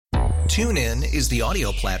TuneIn is the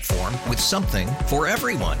audio platform with something for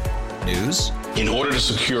everyone. News. In order to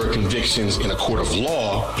secure convictions in a court of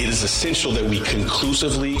law, it is essential that we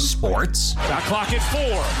conclusively. Sports. Shot clock at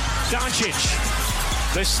 4.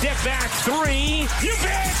 Doncic. The step back 3. You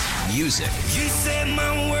bet. Music. You set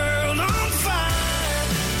my world on fire.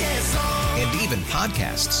 Yes, and even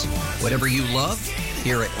podcasts. Whatever you love,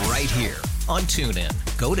 hear it right here on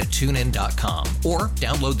TuneIn. Go to TuneIn.com or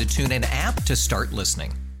download the TuneIn app to start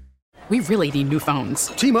listening. We really need new phones.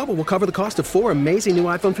 T-Mobile will cover the cost of 4 amazing new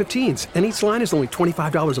iPhone 15s, and each line is only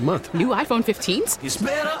 $25 a month. New iPhone 15s? it's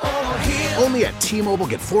better over here. Only at T-Mobile,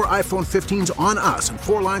 get 4 iPhone 15s on us and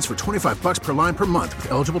 4 lines for $25 per line per month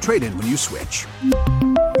with eligible trade-in when you switch.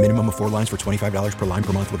 Minimum of 4 lines for $25 per line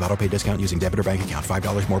per month with autopay discount using debit or bank account.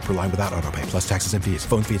 $5 more per line without autopay, plus taxes and fees.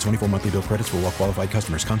 Phone fee at 24 monthly bill credits for well-qualified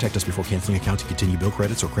customers. Contact us before canceling account to continue bill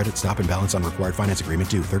credits or credit stop and balance on required finance agreement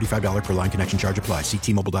due. $35 per line connection charge applies. See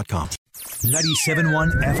T-Mobile.com.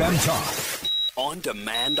 97.1 FM Talk. On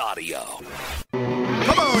demand audio.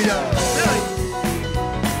 Come on, y'all.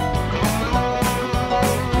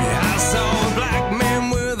 I saw a black man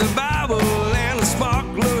with a Bible and a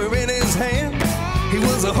sparkler in his hand. He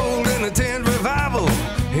was a holding a tent revival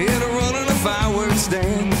and a running a fireworks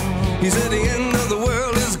stand. He said the end of the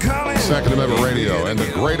world is coming. Second Amendment Radio and the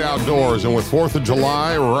great outdoors. And with 4th of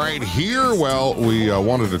July right here, well, we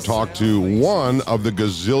wanted to talk to one of the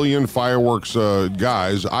gazillion fireworks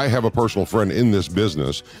guys. I have a personal friend in this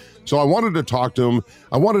business. So I wanted to talk to him.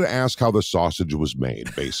 I wanted to ask how the sausage was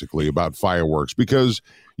made, basically, about fireworks, because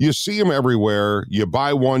you see them everywhere. You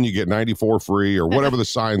buy one, you get 94 free or whatever the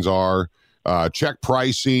signs are. Check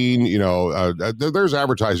pricing, there's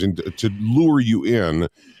advertising to lure you in.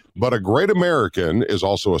 But A Great American is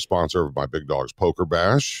also a sponsor of my Big Dogs Poker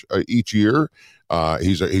Bash each year.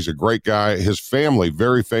 He's a great guy. His family,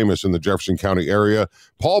 very famous in the Jefferson County area.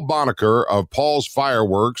 Paul Bonacker of Paul's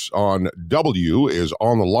Fireworks on W is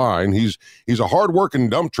on the line. He's a hardworking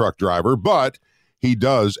dump truck driver, but he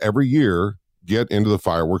does every year get into the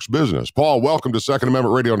fireworks business. Paul, welcome to Second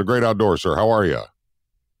Amendment Radio on the Great Outdoors, sir. How are you?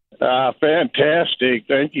 Fantastic.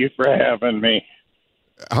 Thank you for having me.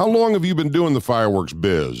 How long have you been doing the fireworks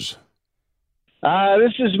biz?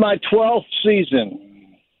 This is my 12th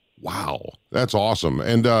season. Wow, that's awesome.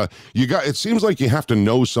 And it seems like you have to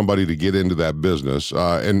know somebody to get into that business.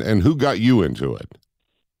 And who got you into it?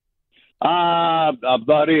 A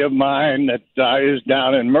buddy of mine that is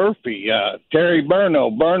down in Murphy, Terry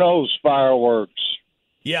Burno's Fireworks.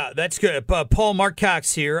 Yeah, that's good. Paul, Marc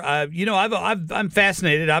Cox here. I'm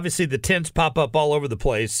fascinated. Obviously, the tents pop up all over the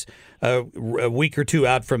place a week or two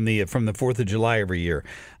out from the 4th of July every year.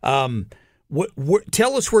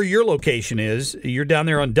 Tell us where your location is. You're down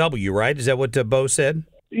there on W, right? Is that what Bo said?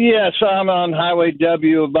 Yes, I'm on Highway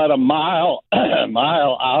W, about a mile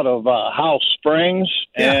out of House Springs,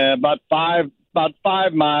 and about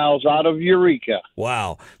 5 miles out of Eureka.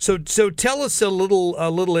 Wow. So tell us a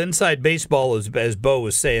little inside baseball, as Bo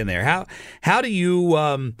was saying there. How do you?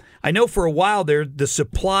 I know for a while there, the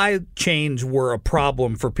supply chains were a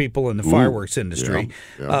problem for people in the fireworks industry.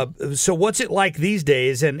 Yeah. So what's it like these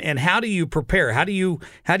days, and how do you prepare? How do you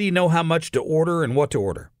know how much to order and what to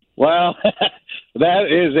order? Well, that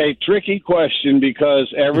is a tricky question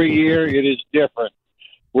because every year it is different.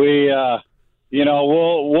 We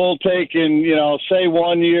we'll take in, say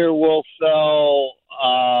 1 year we'll sell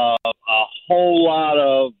a whole lot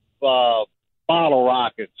of bottle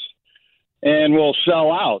rockets and we'll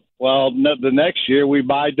sell out. Well, the next year we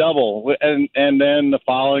buy double, and then the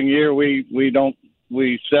following year we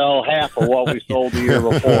sell half of what we sold the year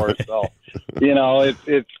before. So,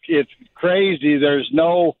 it's crazy. There's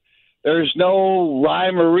no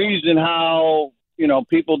rhyme or reason how,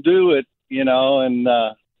 people do it,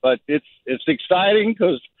 but it's exciting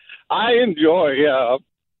because I enjoy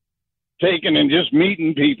taking and just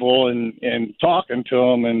meeting people and talking to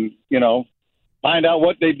them and, find out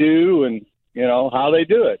what they do and, how they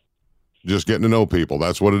do it. Just getting to know people.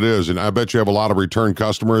 That's what it is. And I bet you have a lot of return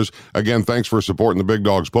customers. Again, thanks for supporting the Big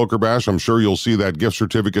Dogs Poker Bash. I'm sure you'll see that gift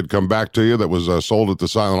certificate come back to you that was sold at the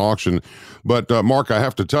silent auction. But, Mark, I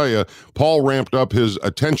have to tell you, Paul ramped up his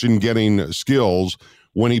attention-getting skills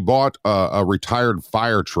when he bought a retired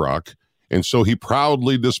fire truck. And so he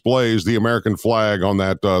proudly displays the American flag on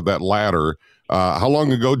that ladder. How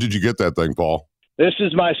long ago did you get that thing, Paul? This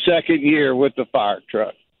is my second year with the fire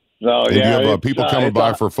truck. So, and yeah, you have people coming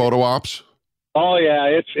by for photo ops? Oh yeah,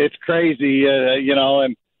 it's crazy, and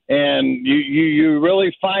you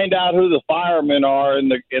really find out who the firemen are in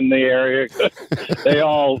the area. they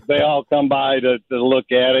all come by to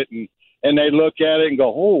look at it, and they look at it and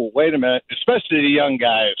go, oh, wait a minute, especially the young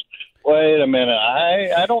guys. wait a minute,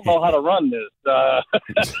 I don't know how to run this.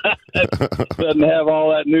 Doesn't have all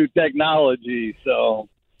that new technology, so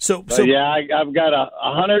yeah, I've got a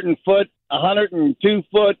 102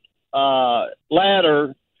 foot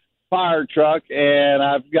ladder fire truck, and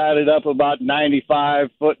I've got it up about 95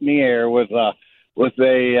 foot in the air with a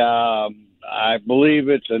I believe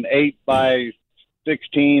it's an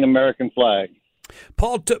 8x16 American flag.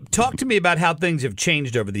 Paul, talk to me about how things have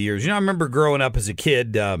changed over the years. I remember growing up as a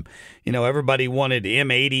kid, everybody wanted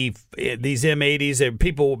M80, these M80s. And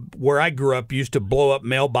people where I grew up used to blow up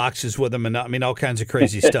mailboxes with them and, all kinds of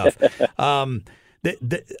crazy stuff.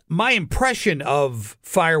 My impression of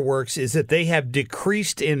fireworks is that they have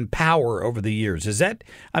decreased in power over the years. Is that,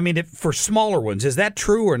 for smaller ones, is that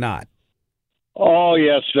true or not? Oh,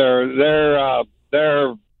 yes, sir. The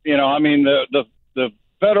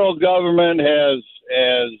federal government has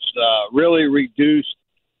really reduced.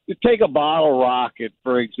 You take a bottle rocket,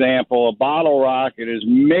 for example. A bottle rocket is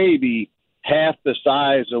maybe half the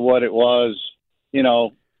size of what it was,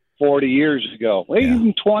 40 years ago,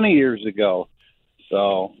 even 20 years ago.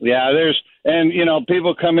 So, yeah,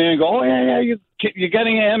 people come in and go, oh, yeah, you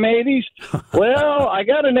getting M80s? Well, I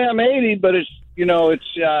got an M80, but it's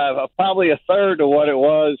probably a third of what it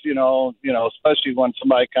was, especially when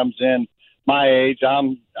somebody comes in my age.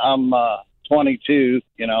 I'm 22,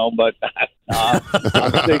 but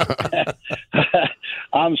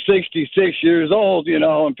I'm 66 years old,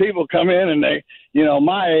 and people come in and they,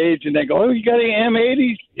 my age, and they go, oh, you got any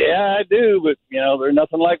M80s? Yeah, I do, but, they're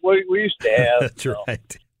nothing like what we used to have. That's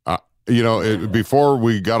right. Before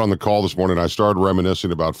we got on the call this morning, I started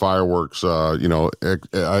reminiscing about fireworks,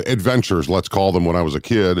 adventures, let's call them, when I was a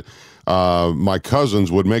kid. My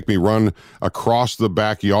cousins would make me run across the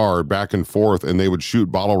backyard back and forth, and they would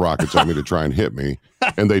shoot bottle rockets at me to try and hit me.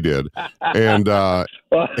 And they did. And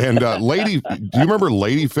lady, do you remember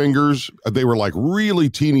lady fingers? They were like really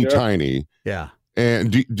teeny tiny. Yeah.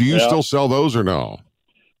 And do you still sell those or no?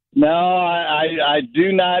 No, I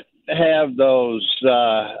do not have those.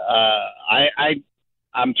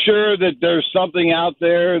 I'm sure that there's something out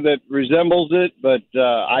there that resembles it, but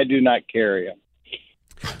I do not carry them.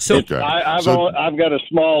 So I've got a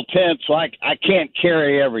small tent, so I can't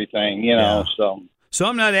carry everything, So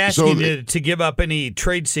I'm not asking you to give up any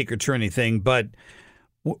trade secrets or anything, but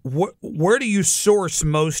where do you source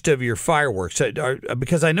most of your fireworks?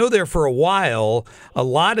 Because I know there for a while, a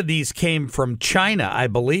lot of these came from China, I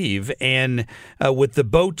believe, and with the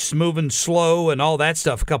boats moving slow and all that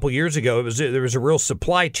stuff a couple years ago, there was a real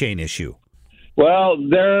supply chain issue. Well,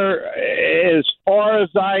 as far as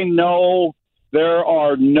I know, there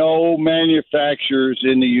are no manufacturers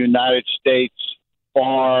in the United States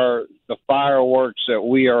for the fireworks that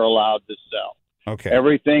we are allowed to sell. Okay.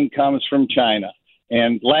 Everything comes from China.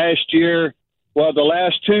 And the last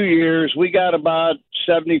 2 years, we got about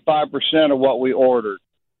 75% of what we ordered.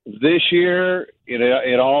 This year,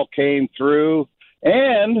 it all came through,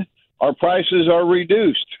 and our prices are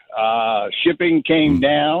reduced. Shipping came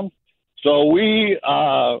down. So we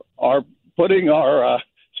are putting our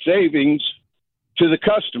savings to the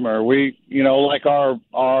customer. We, like our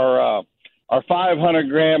 500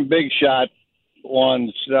 gram big shot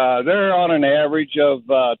ones, they're on an average of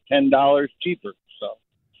 $10 cheaper. So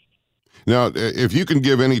now, if you can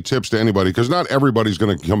give any tips to anybody, because not everybody's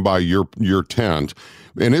going to come by your tent,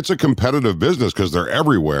 and it's a competitive business because they're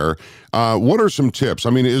everywhere. What are some tips?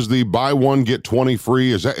 Is the buy one get 20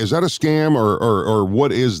 free? Is that a scam, or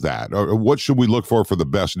what is that? Or what should we look for the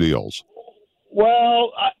best deals?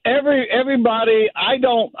 Well, everybody, I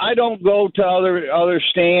don't go to other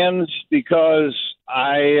stands because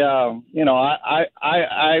I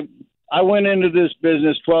went into this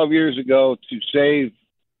business 12 years ago to save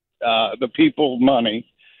the people money,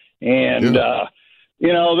 and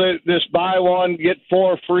this buy one get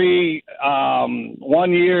four free.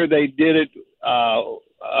 1 year they did it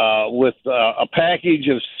with a package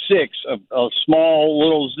of 6, a small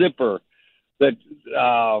little zipper that.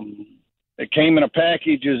 It came in a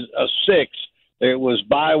package of 6. It was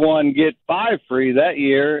buy one, get 5 free that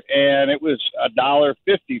year, and it was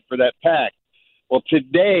 $1.50 for that pack. Well,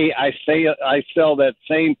 today I sell that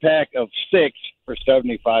same pack of 6 for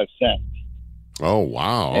 75 cents. Oh,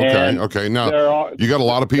 wow. Okay. Now, you got a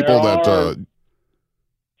lot of people that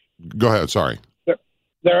go ahead. Sorry.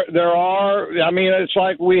 There are, it's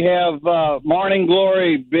like we have Morning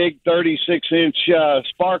Glory big 36-inch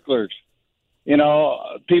sparklers.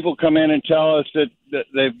 People come in and tell us that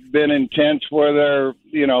they've been in tents where they're,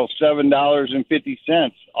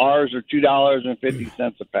 $7.50. Ours are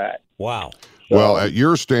 $2.50 a pack. Wow. Well, at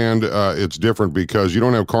your stand, it's different because you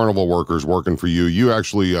don't have carnival workers working for you. You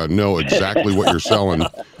actually know exactly what you're selling.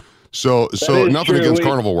 So nothing true. against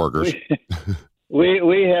carnival workers.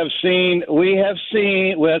 We have seen.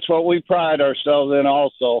 Well, that's what we pride ourselves in.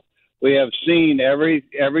 Also, we have seen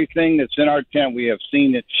everything that's in our tent. We have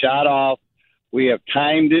seen it shot off. We have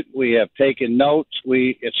timed it. We have taken notes.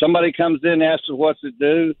 If somebody comes in and asks us what's it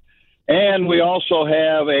do, and we also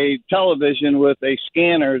have a television with a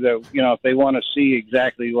scanner that, if they want to see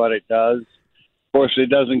exactly what it does. Of course, it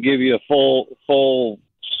doesn't give you a full,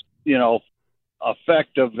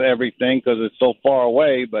 effect of everything because it's so far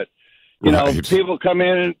away. But people come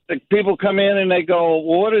in and they go,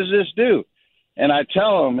 "Well, what does this do?" And I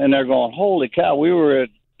tell them, and they're going, "Holy cow!" We were at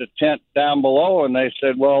the tent down below, and they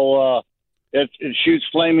said, "Well, it shoots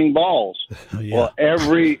flaming balls." Yeah. Well,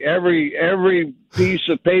 every piece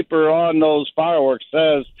of paper on those fireworks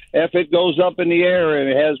says if it goes up in the air and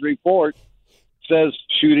it has report, says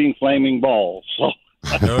shooting flaming balls. So.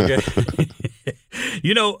 Okay.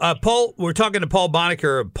 Paul, we're talking to Paul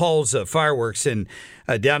Bonacker of Paul's Fireworks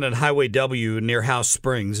down at Highway W near House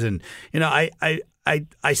Springs. And,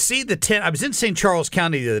 I see the tent. I was in St. Charles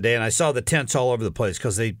County the other day, and I saw the tents all over the place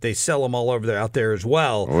because they sell them all over there out there as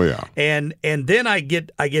well. Oh, yeah. And then I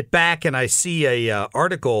get back and I see a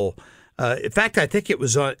article. In fact, I think it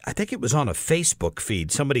was on a Facebook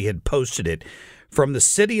feed. Somebody had posted it from the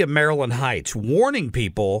city of Maryland Heights, warning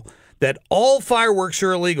people that all fireworks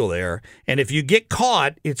are illegal there, and if you get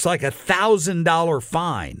caught, it's like $1,000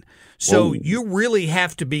 fine. So Whoa. You really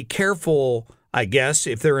have to be careful, I guess,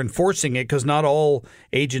 if they're enforcing it, because not all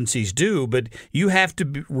agencies do, but you have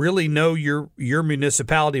to really know your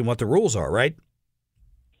municipality and what the rules are, right?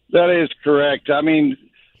 That is correct. I mean,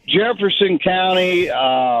 Jefferson County,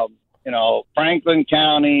 Franklin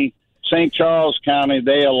County, St. Charles County,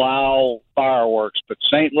 they allow fireworks, but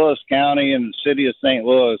St. Louis County and the city of St.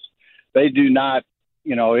 Louis, they do not.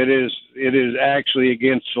 It is actually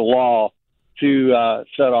against the law to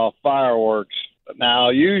set off fireworks. Now,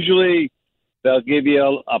 usually they'll give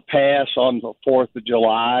you a pass on the 4th of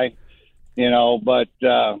July, but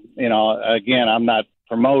again, I'm not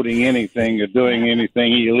promoting anything or doing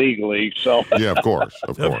anything illegally. So yeah, of course.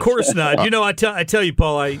 Of course not. I tell you,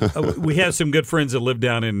 Paul, we have some good friends that live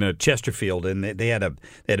down in Chesterfield, and they had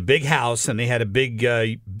a big house, and they had a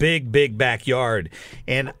big backyard.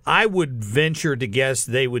 And I would venture to guess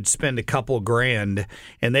they would spend a couple grand,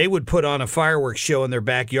 and they would put on a fireworks show in their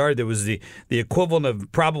backyard that was the equivalent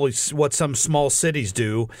of probably what some small cities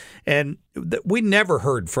do. And we never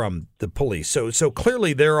heard from the police. So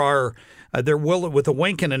clearly they're willing, with a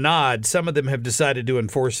wink and a nod. Some of them have decided to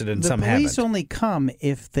enforce it, and some haven't. The police only come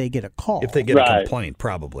if they get a call. If they get a complaint,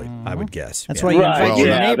 probably, I would guess. That's why you invite your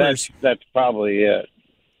neighbors. That's probably it.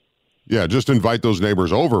 Yeah, just invite those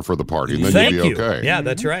neighbors over for the party, and then you'll be okay. Yeah,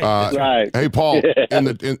 that's right. Right. Hey, Paul,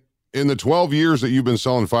 in the 12 years that you've been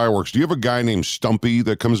selling fireworks, do you have a guy named Stumpy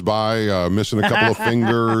that comes by missing a couple of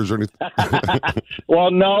fingers or anything? Well,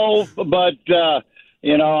 no, but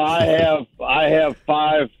I have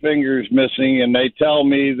 5 fingers missing, and they tell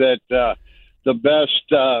me that the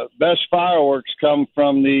best fireworks come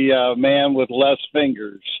from the man with less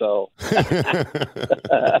fingers. So, ain't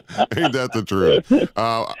that the truth?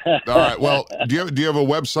 All right. Well, do you have a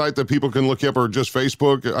website that people can look up, or just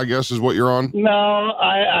Facebook? I guess is what you're on. No,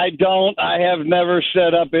 I don't. I have never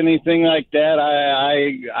set up anything like that.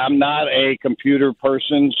 I'm not a computer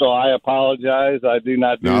person, so I apologize. I do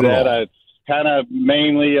not do that. It's kind of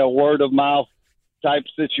mainly a word of mouth type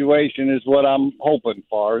situation is what I'm hoping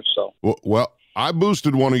for. So well, I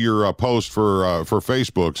boosted one of your posts for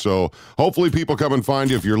Facebook, so hopefully people come and find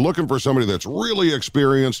you. If you're looking for somebody that's really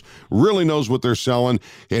experienced, really knows what they're selling,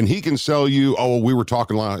 and he can sell you. Oh, we were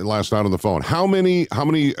talking last night on the phone. How many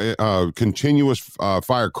continuous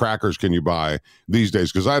firecrackers can you buy these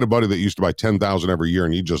days? Because I had a buddy that used to buy 10,000 every year,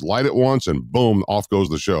 and you just light it once, and boom, off goes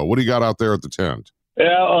the show. What do you got out there at the tent?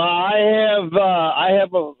 Yeah, I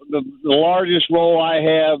have the largest roll I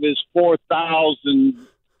have is 4,000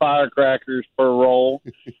 firecrackers per roll,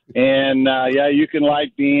 and you can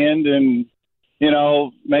light the end and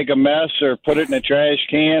make a mess or put it in a trash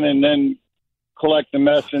can and then collect the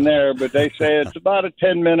mess in there. But they say it's about a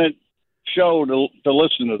 10-minute show to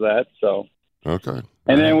listen to that. So okay,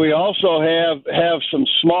 and then we also have some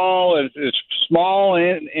small. It's small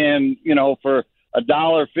and for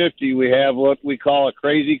 $1.50 we have what we call a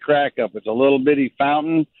crazy crack up. It's a little bitty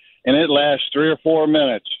fountain, and it lasts 3 or 4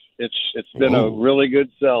 minutes. It's been a really good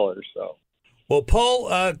seller. So, well, Paul,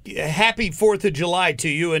 happy 4th of July to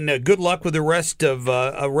you, and good luck with the rest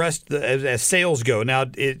as sales go. Now,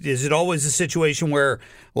 is it always a situation where,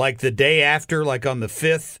 like the day after, like on the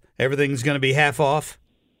 5th, everything's going to be half off?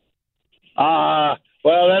 Well,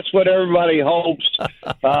 that's what everybody hopes.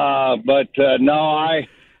 But no,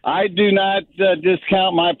 I do not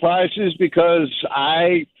discount my prices because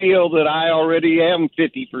I feel that I already am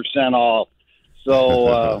 50% off. So,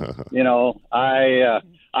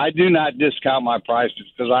 I do not discount my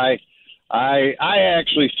prices because I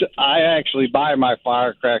actually buy my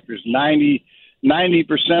firecrackers. 90%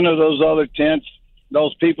 of those other tents,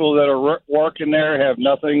 those people that are working there have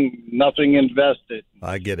nothing invested.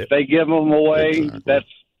 I get it. If they give them away, that's,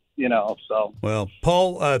 so. Well,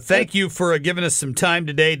 Paul, thank you for giving us some time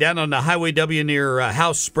today down on the Highway W near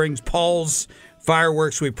House Springs. Paul's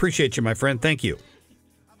Fireworks. We appreciate you, my friend. Thank you.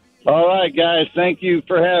 All right, guys. Thank you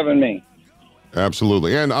for having me.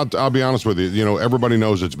 Absolutely. And I'll be honest with you, everybody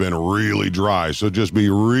knows it's been really dry, so just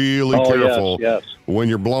be really careful when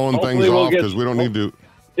you're blowing things off because we don't need to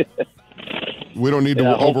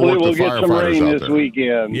overwork the firefighters out there.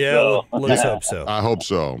 Weekend. Yeah, so. Let's hope so. I hope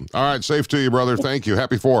so. All right, safe to you, brother. Thank you.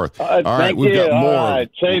 Happy 4th. All right, we've got more. All right,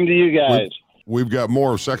 same to you guys. We've got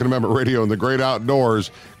more of Second Amendment Radio and the Great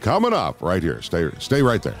Outdoors coming up right here. Stay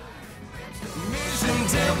right there.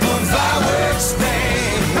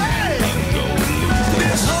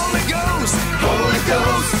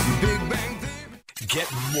 Get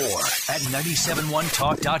more at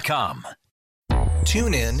 971talk.com.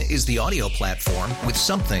 TuneIn is the audio platform with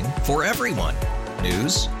something for everyone.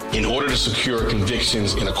 News. In order to secure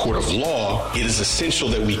convictions in a court of law, it is essential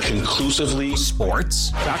that we conclusively.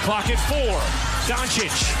 Sports. Got clock at 4.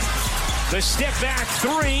 Doncic. The step back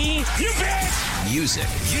 3. You bet. Music.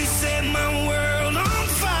 You set my world on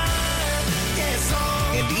fire. Yes,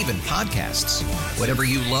 and even podcasts. Whatever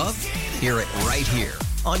you love, hear it right here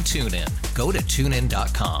on TuneIn. Go to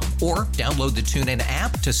TuneIn.com or download the TuneIn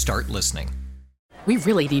app to start listening. We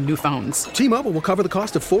really need new phones. T-Mobile will cover the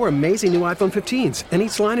cost of 4 amazing new iPhone 15s, and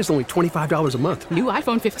each line is only $25 a month. New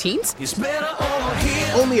iPhone 15s? It's better over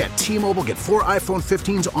here. Only at T-Mobile, get 4 iPhone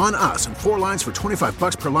 15s on us and 4 lines for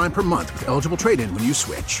 $25 per line per month with eligible trade-in when you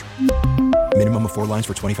switch. Minimum of 4 lines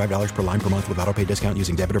for $25 per line per month with autopay discount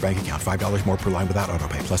using debit or bank account. $5 more per line without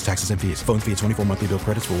autopay, plus taxes and fees. Phone fee at 24 monthly bill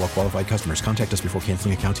credits for well-qualified customers. Contact us before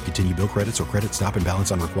canceling account to continue bill credits or credit stop and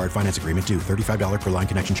balance on required finance agreement due. $35 per line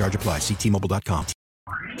connection charge applies. See T-Mobile.com.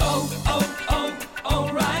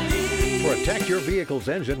 O'Reilly. Protect your vehicle's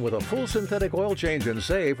engine with a full synthetic oil change and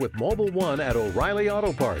save with Mobile One at O'Reilly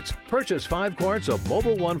Auto Parts. Purchase 5 quarts of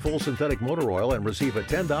Mobile One full synthetic motor oil and receive a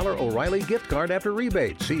 $10 O'Reilly gift card after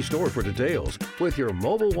rebate. See store for details. With your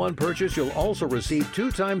Mobile One purchase, you'll also receive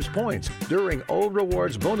 2 times points during O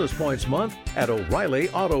Rewards Bonus Points Month at O'Reilly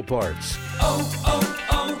Auto Parts.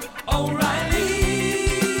 O'Reilly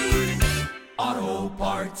Auto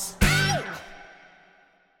Parts.